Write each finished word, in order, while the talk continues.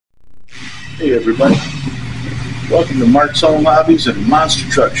Hey everybody, welcome to Mark's Home Hobbies and Monster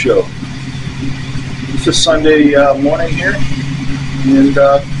Truck Show. It's a Sunday morning here, and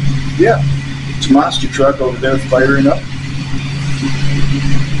yeah, it's a monster truck over there firing up.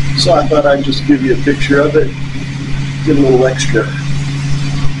 So I thought I'd just give you a picture of it, get a little extra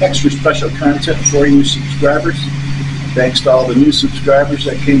special content for you subscribers. Thanks to all the new subscribers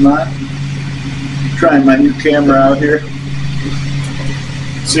that came on. Trying my new camera out here.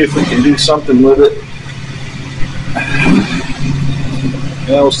 See if we can do something with it.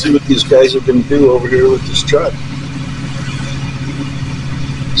 Yeah, we'll see what these guys are going to do over here with this truck.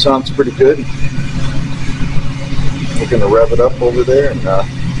 Sounds pretty good. We're going to rev it up over there and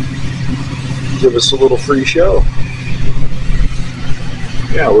give us a little free show.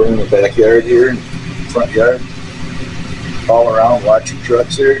 Yeah, we're in the backyard here, in the front yard. All around watching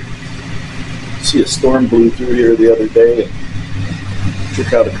trucks here. See a storm blew through here the other day and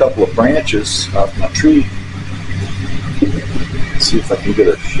took out a couple of branches off my tree. Let's see if I can get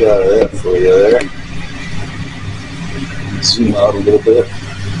a shot of that for you there. Zoom out a little bit.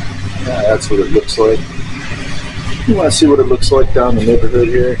 Yeah, that's what it looks like. You want to see what it looks like down the neighborhood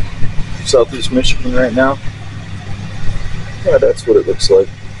here, Southeast Michigan right now? Yeah, that's what it looks like.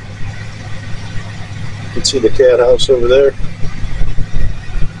 You can see the cat house over there.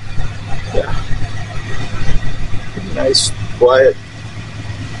 Yeah. Nice, quiet.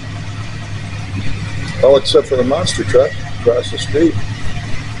 All except for the monster truck across the street.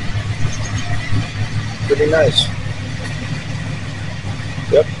 Pretty nice.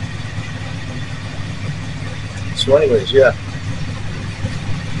 Yep. So anyways, yeah.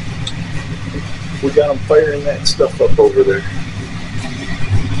 We got them firing that stuff up over there.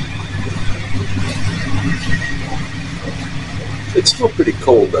 It's still pretty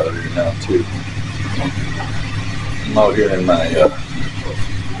cold out here now too. I'm out here in my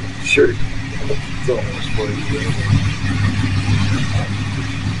shirt. Yeah,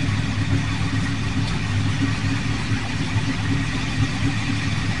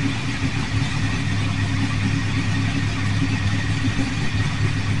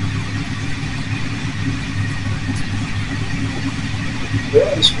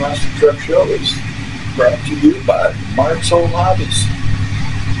 this Monster Truck Show is brought to you by Mark's Home Hobbies.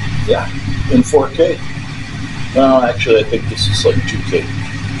 Yeah, in 4K. Well, actually, I think this is like 2K.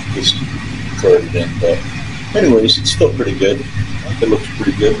 Just recorded in, but anyways, it's still pretty good. It looks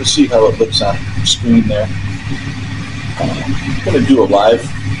pretty good. We'll see how it looks on the screen there. I'm going to do a live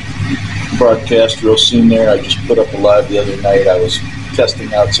broadcast real soon there. I just put up a live the other night. I was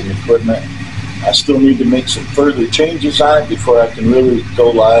testing out some equipment. I still need to make some further changes on it before I can really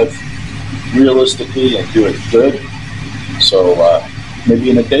go live realistically and do it good. So maybe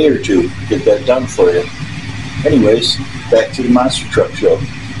in a day or two, get that done for you. Anyways, back to the Monster Truck Show.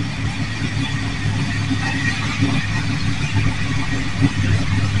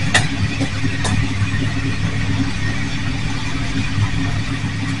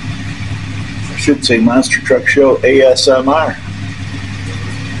 I should say Monster Truck Show ASMR.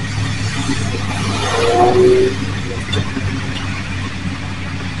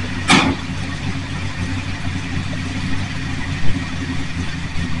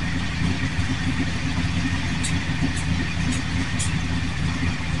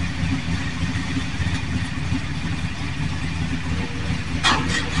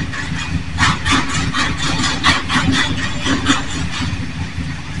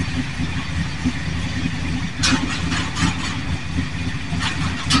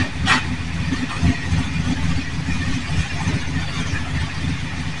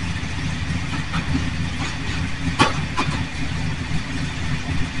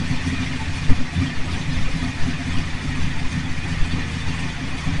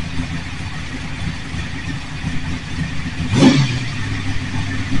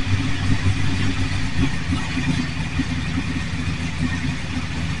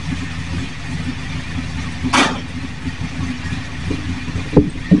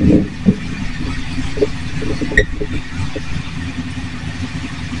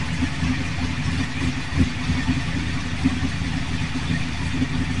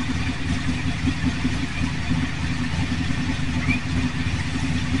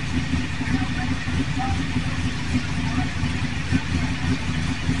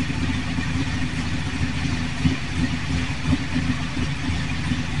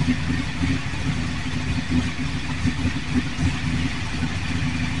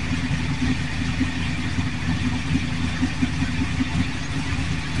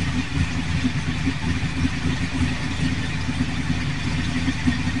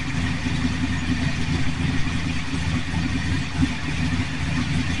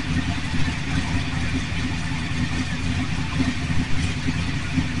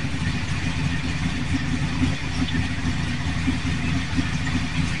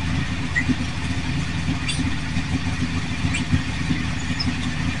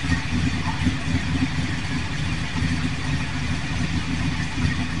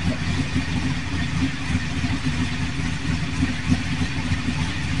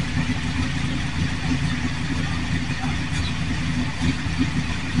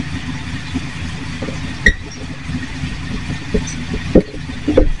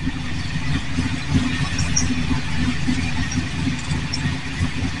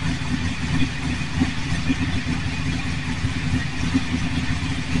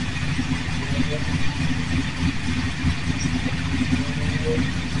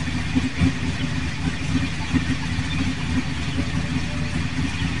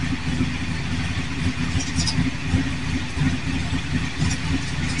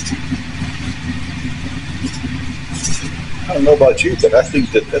 I don't know about you, but I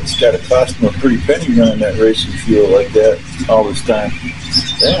think that's got to cost them a pretty penny running that racing fuel like that all this time.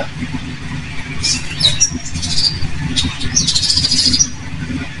 Yeah.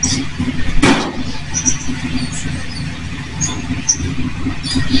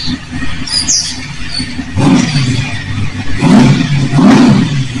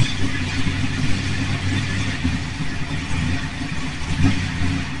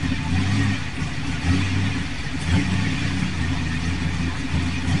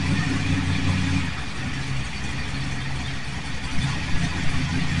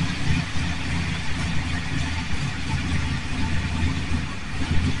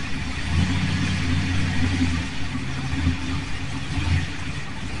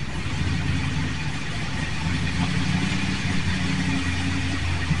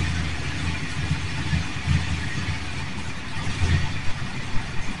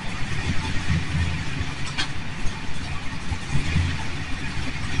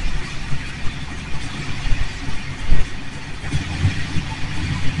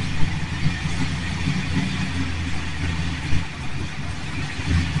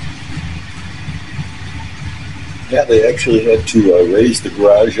 Yeah, they actually had to raise the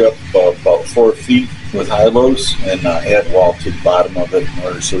garage up about 4 feet with high-lows and add wall to the bottom of it in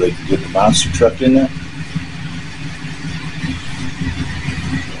order so they could get the monster truck in there.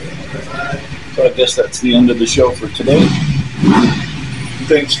 So I guess that's the end of the show for today.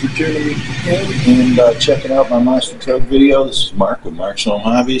 Thanks for tuning in and checking out my monster truck video. This is Mark with Mark's Home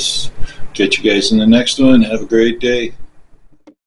Hobbies. Catch you guys in the next one. Have a great day.